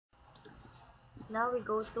Now we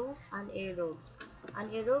go to anaerobes.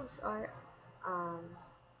 Anaerobes are um,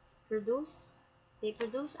 they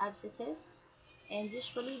produce abscesses, and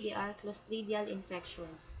usually they are clostridial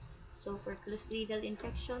infections. So for clostridial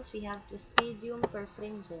infections, we have Clostridium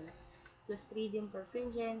perfringens. Clostridium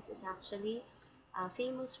perfringens is actually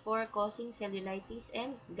famous for causing cellulitis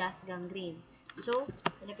and gas gangrene. So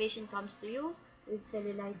when a patient comes to you with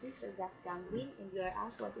cellulitis or gas gangrene and you are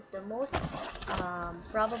asked what is the most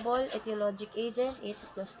probable etiologic agent, it's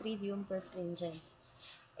Clostridium perfringens.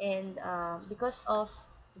 And because of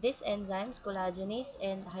these enzymes, collagenase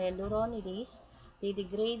and hyaluronidase, they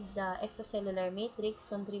degrade the extracellular matrix,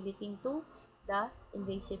 contributing to the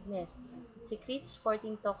invasiveness. It secretes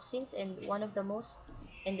 14 toxins, and the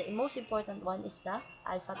most important one is the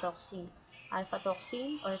alpha toxin. Alpha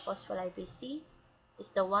toxin or phospholipase C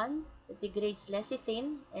is the one that degrades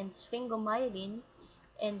lecithin and sphingomyelin,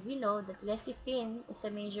 and we know that lecithin is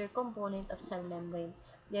a major component of cell membrane,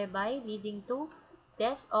 thereby leading to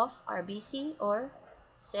death of RBC or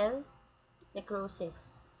cell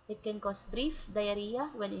necrosis. It can cause brief diarrhea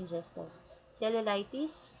when ingested.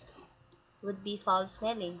 Cellulitis would be foul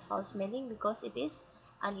smelling because it is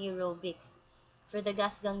anaerobic. For the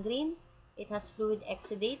gas gangrene, it has fluid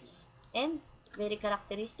exudates, and very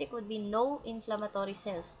characteristic would be no inflammatory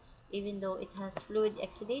cells. Even though it has fluid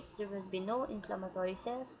exudates, there will be no inflammatory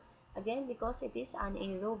cells, again because it is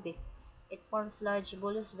anaerobic. It forms large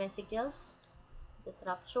bolus vesicles that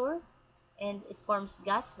rupture, and it forms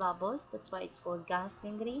gas bubbles. That's why it's called gas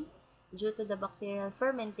gangrene due to the bacterial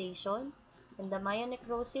fermentation, and the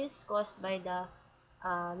myonecrosis caused by the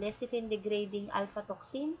lecithin degrading alpha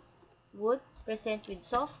toxin would present with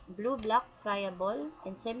soft, blue-black, friable,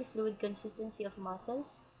 and semi-fluid consistency of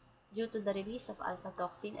muscles due to the release of alpha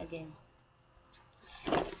toxin again.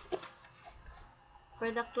 For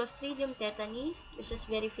the Clostridium tetani, which is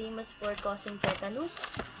very famous for causing tetanus,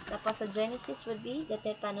 the pathogenesis would be the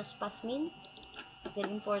tetanus plasmin.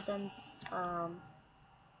 Very important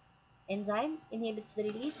enzyme inhibits the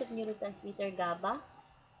release of neurotransmitter GABA,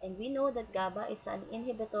 and we know that GABA is an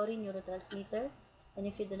inhibitory neurotransmitter, and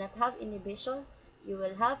if you do not have inhibition, you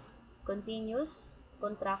will have continuous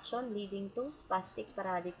contraction leading to spastic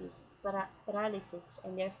paralysis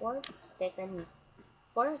and therefore tetany.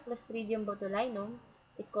 For Clostridium botulinum,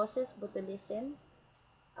 it causes botulism,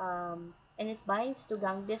 and it binds to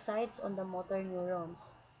gangliosides on the motor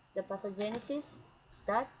neurons. The pathogenesis is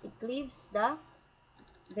that it cleaves the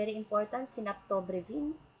very important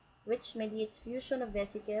synaptobrevin, which mediates fusion of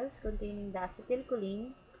vesicles containing the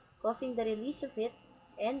acetylcholine, causing the release of it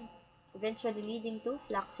and eventually leading to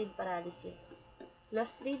flaccid paralysis.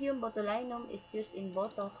 Clostridium botulinum is used in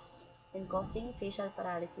Botox and causing facial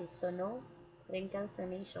paralysis, so no wrinkle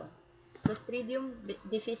formation. Clostridium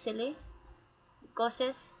difficile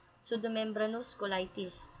causes pseudomembranous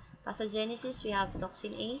colitis. Pathogenesis, we have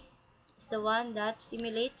toxin A, is the one that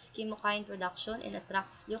stimulates chemokine production and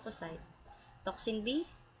attracts leukocyte. Toxin B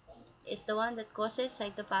is the one that causes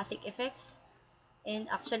cytopathic effects and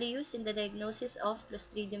actually used in the diagnosis of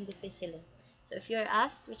Clostridium difficile. So if you are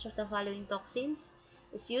asked which of the following toxins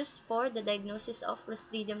is used for the diagnosis of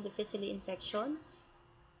Clostridium difficile infection,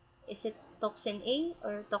 is it toxin A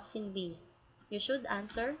or toxin B? You should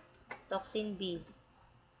answer toxin B.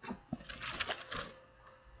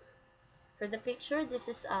 For the picture, this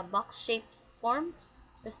is a box-shaped form,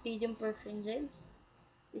 Clostridium perfringens.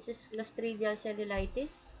 This is Clostridial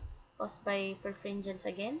cellulitis caused by perfringens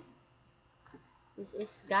again. This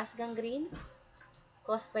is gas gangrene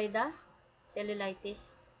caused by the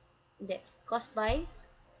cellulitis. Caused by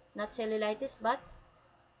not cellulitis but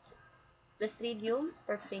Clostridium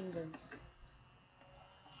perfringens.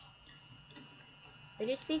 When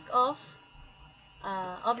we speak of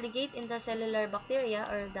obligate intracellular bacteria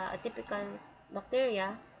or the atypical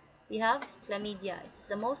bacteria, we have Chlamydia. It's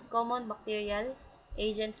the most common bacterial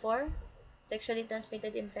agent for sexually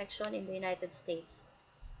transmitted infection in the United States.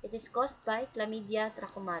 It is caused by Chlamydia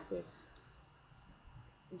trachomatis.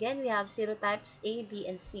 Again, we have serotypes A, B,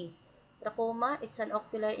 and C. Trachoma, it's an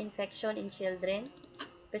ocular infection in children,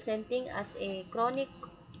 presenting as a chronic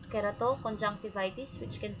keratoconjunctivitis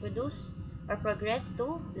which can produce or progress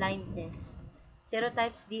to blindness.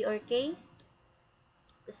 Serotypes D or K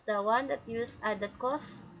is the one that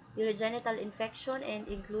cause urogenital infection and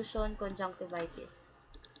inclusion conjunctivitis.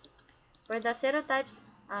 For the serotypes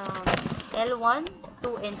L1,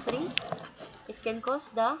 2, and 3, it can cause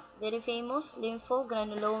the very famous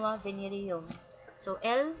lymphogranuloma venereum. So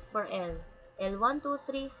L for L. L1, 2,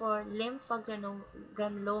 3 for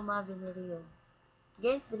lymphogranuloma venereum.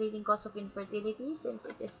 Again, it's the leading cause of infertility since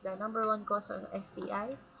it is the #1 cause of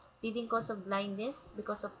STI, leading cause of blindness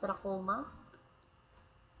because of trachoma,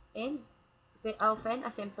 and often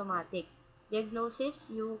asymptomatic. Diagnosis,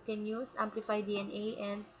 you can use amplified DNA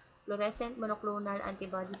and fluorescent monoclonal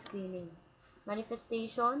antibody screening.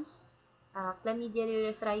 Manifestations, chlamydia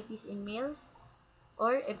urethritis in males,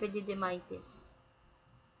 or epididymitis.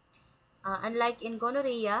 Unlike in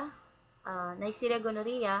gonorrhea, Neisseria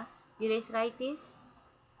gonorrhea, urethritis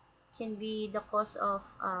can be the cause of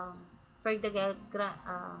for the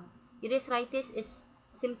urethritis is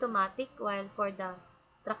symptomatic, while for the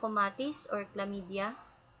trachomatis or chlamydia,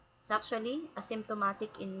 it's actually asymptomatic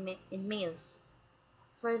in males.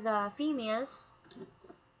 For the females,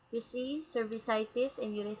 you see cervicitis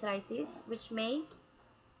and urethritis, which may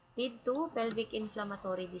lead to pelvic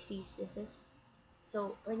inflammatory disease. This is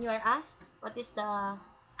so when you are asked what is the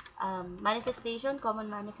common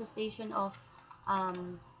manifestation of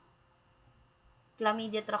um,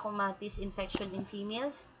 Chlamydia trachomatis infection in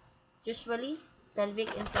females, usually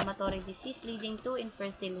pelvic inflammatory disease leading to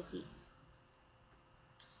infertility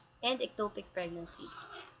and ectopic pregnancy.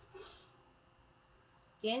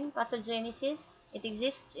 Again, pathogenesis, it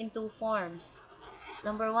exists in two forms.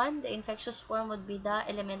 Number one, the infectious form would be the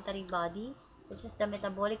elementary body, which is the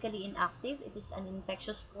metabolically inactive. It is an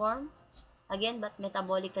infectious form, again, but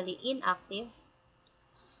metabolically inactive,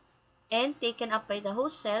 and taken up by the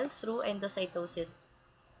host cell through endocytosis.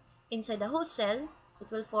 Inside the host cell,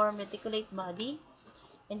 it will form reticulate body,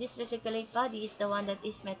 and this reticulate body is the one that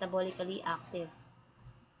is metabolically active.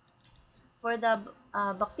 For the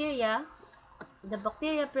bacteria, the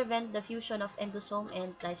bacteria prevent the fusion of endosome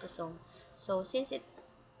and lysosome. So since it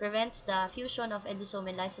prevents the fusion of endosome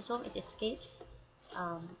and lysosome, it escapes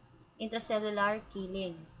intracellular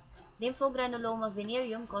killing. Lymphogranuloma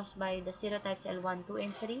venereum caused by the serotypes L1, 2,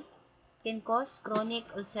 and 3 can cause chronic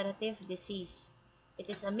ulcerative disease. It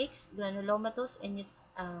is a mixed granulomatous and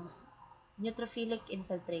neutrophilic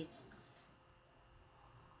infiltrates.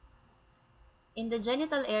 In the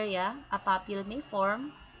genital area, a papule may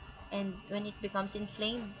form, and when it becomes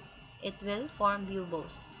inflamed, it will form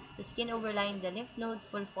buboes. The skin overlying the lymph node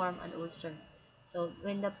will form an ulcer. So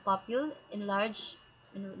when the papule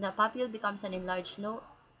becomes an enlarged nodes,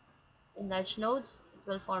 it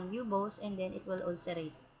will form buboes, and then it will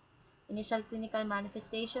ulcerate. Initial clinical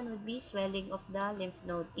manifestation would be swelling of the lymph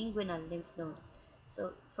node, inguinal lymph node.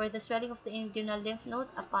 So for the swelling of the inguinal lymph node,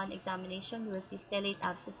 upon examination, you will see stellate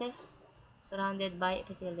abscesses surrounded by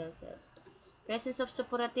epithelial cells. Presence of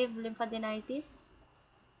suppurative lymphadenitis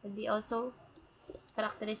would be also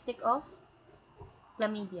characteristic of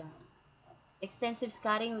chlamydia. Extensive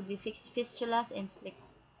scarring would be fistulas and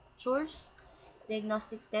strictures.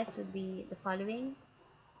 Diagnostic tests would be the following.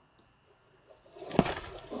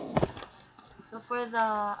 So for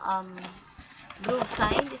the groove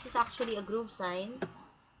sign, this is actually a groove sign.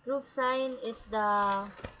 Groove sign is the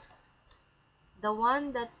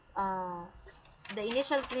one that the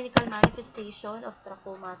initial clinical manifestation of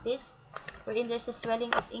trachomatis, wherein there's a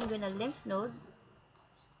swelling of inguinal lymph node,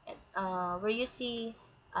 where you see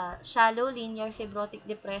shallow linear fibrotic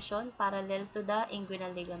depression parallel to the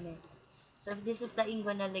inguinal ligament. So if this is the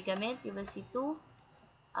inguinal ligament, you will see two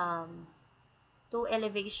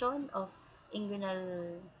elevation of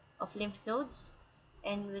inguinal of lymph nodes,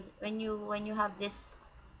 and when you have this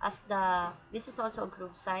as this is also a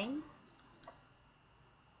groove sign.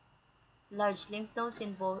 Large lymph nodes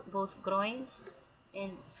in both groins.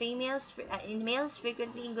 In males,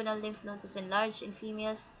 frequently inguinal lymph node is enlarged. In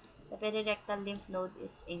females, the perirectal lymph node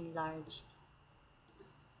is enlarged.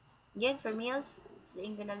 Again, for males, it's the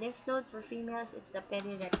inguinal lymph node. For females, it's the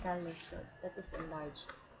perirectal lymph node that is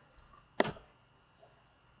enlarged.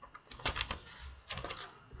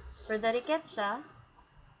 For the Rickettsia,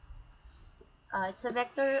 it's a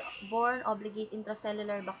vector-borne obligate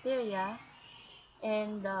intracellular bacteria,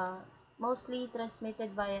 and mostly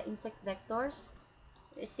transmitted via insect vectors.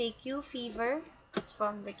 CQ fever, it's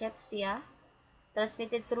from Rickettsia,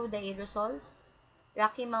 transmitted through the aerosols.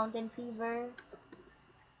 Rocky Mountain fever,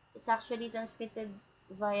 it's actually transmitted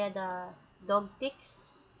via the dog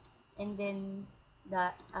ticks. And then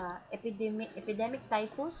the epidemic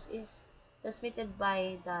typhus is transmitted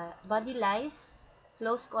by the body lice,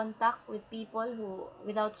 close contact with people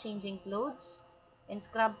without changing clothes, and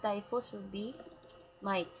scrub typhus would be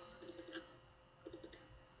mites.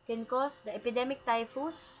 Can cause the epidemic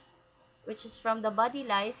typhus, which is from the body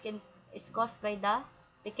lice, is caused by the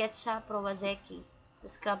Rickettsia prowazekii. The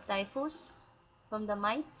scrub typhus from the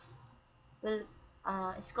mites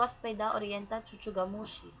is caused by the Orienta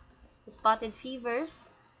chuchugamushi. The spotted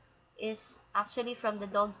fevers is actually from the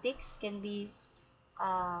dog ticks, can be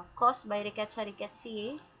caused by Rickettsia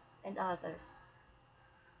rickettsiae and others.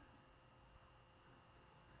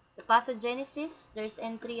 The pathogenesis, there's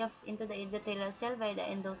entry into the endothelial cell by the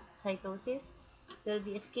endocytosis. There will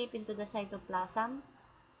be escape into the cytoplasm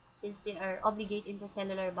since they are obligate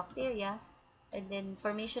intracellular bacteria, and then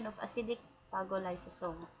formation of acidic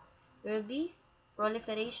phagolysosome. There will be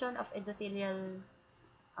proliferation of endothelial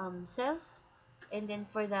cells, and then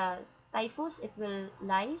for the typhus, it will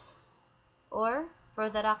lyse, or for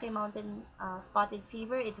the Rocky Mountain spotted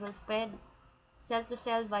fever, it will spread cell to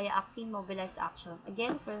cell via actin mobilized action.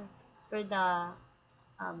 Again, for the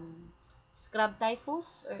scrub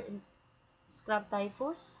typhus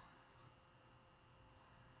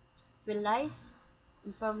will lyse,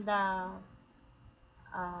 and from the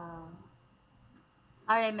uh,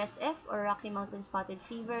 RMSF or Rocky Mountain spotted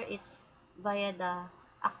fever, it's via the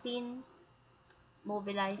actin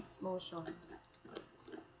mobilized motion.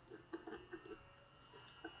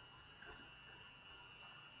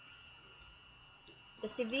 The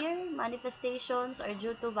severe manifestations are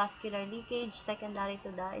due to vascular leakage secondary to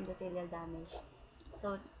the endothelial damage.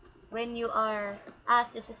 So, when you are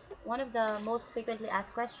asked, this is one of the most frequently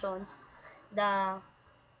asked questions, the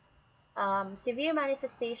severe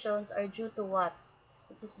manifestations are due to what?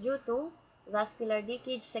 It is due to vascular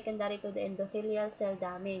leakage secondary to the endothelial cell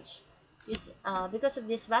damage. Because of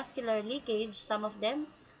this vascular leakage, some of them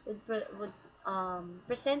would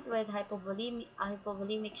present with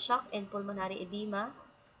hypovolemic shock and pulmonary edema,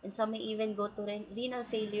 and some may even go to renal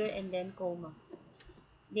failure and then coma.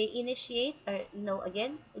 They initiate, or no,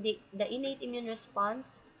 again, the innate immune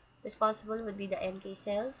response responsible would be the NK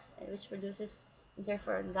cells, which produces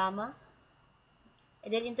interferon gamma.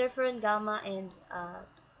 And then interferon gamma and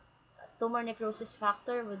tumor necrosis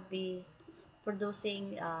factor would be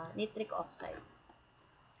producing nitric oxide.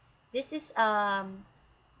 This is a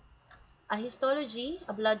histology,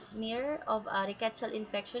 a blood smear of a rickettsial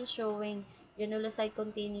infection showing granulocyte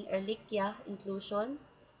containing Ehrlichia inclusion.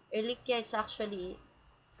 Ehrlichia is actually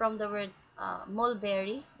from the word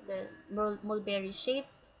mulberry, the mulberry shape,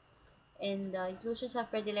 and the inclusions have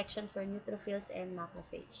predilection for neutrophils and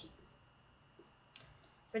macrophage.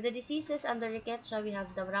 For the diseases under rickettsia, we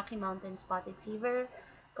have the Rocky Mountain spotted fever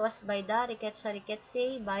caused by the Rickettsia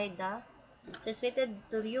rickettsiae transmitted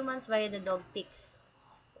to humans via the dog ticks.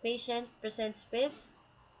 The patient presents with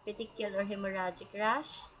petechial or hemorrhagic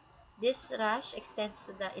rash. This rash extends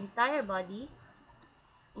to the entire body,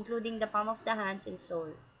 including the palm of the hands and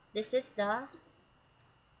sole. This is the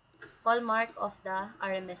hallmark of the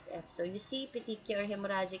RMSF. So you see petechial or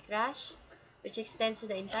hemorrhagic rash, which extends to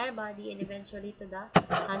the entire body and eventually to the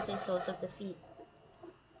hands and soles of the feet.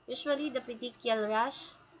 Usually, the petechial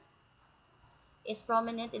rash is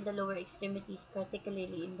prominent in the lower extremities,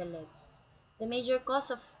 particularly in the legs. The major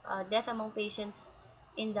cause of death among patients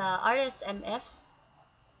in the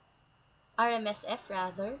RMSF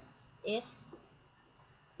rather, is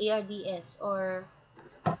ARDS, or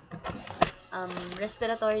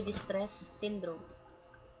respiratory distress syndrome.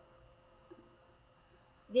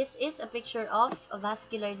 This is a picture of a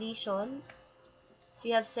vascular lesion. As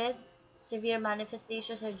we have said, severe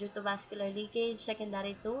manifestations are due to vascular leakage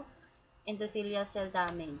secondary to endothelial cell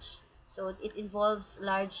damage. So it involves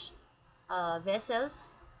large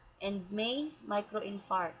vessels and may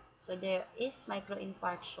microinfarct. So there is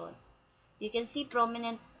microinfarction. You can see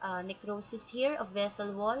prominent necrosis here of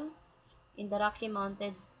vessel wall in the Rocky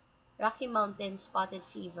Mountain spotted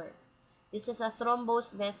fever. This is a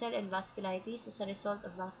thrombosed vessel and vasculitis as a result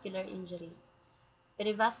of vascular injury.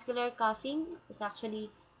 Perivascular coughing is actually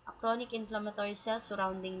a chronic inflammatory cell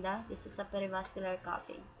surrounding this is a perivascular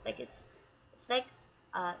coughing. It's like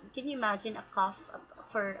can you imagine a cough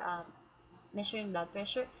for measuring blood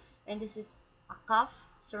pressure, and this is a cough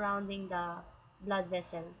surrounding the blood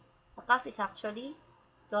vessel. A cough is actually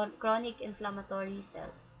chronic inflammatory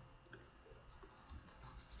cells.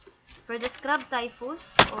 For the scrub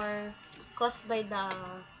typhus, or caused by the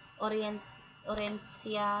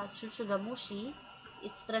Orentsia chuchugamushi,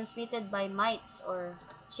 it's transmitted by mites or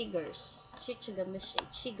chiggers.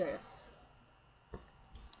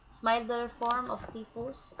 It's milder form of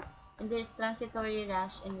typhus, and there is transitory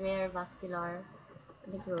rash and rare vascular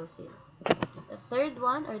necrosis. The third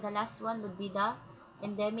one, or the last one, would be the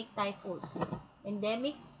endemic typhus.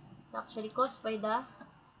 Endemic is actually caused by the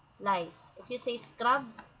lice. If you say scrub,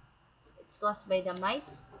 it's caused by the mite.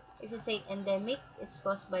 If you say endemic, it's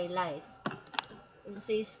caused by lice. If you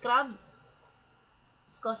say scrub,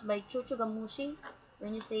 it's caused by chuchugamushi.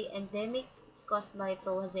 When you say endemic, it's caused by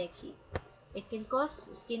Prowazeki. It can cause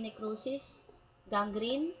skin necrosis,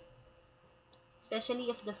 gangrene, especially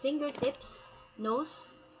if the fingertips,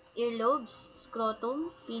 nose, earlobes,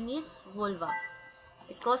 scrotum, penis, vulva.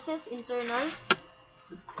 It causes internal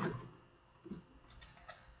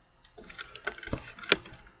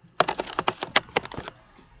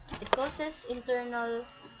causes internal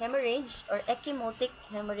hemorrhage or ecchymotic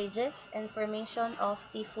hemorrhages and formation of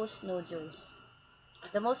typhus nodules.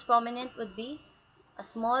 The most prominent would be a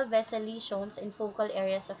small vessel lesions in focal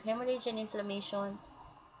areas of hemorrhage and inflammation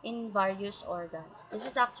in various organs. This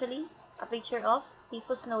is actually a picture of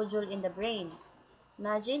typhus nodule in the brain.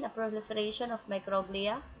 Imagine a proliferation of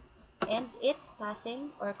microglia and it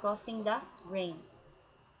passing or crossing the brain.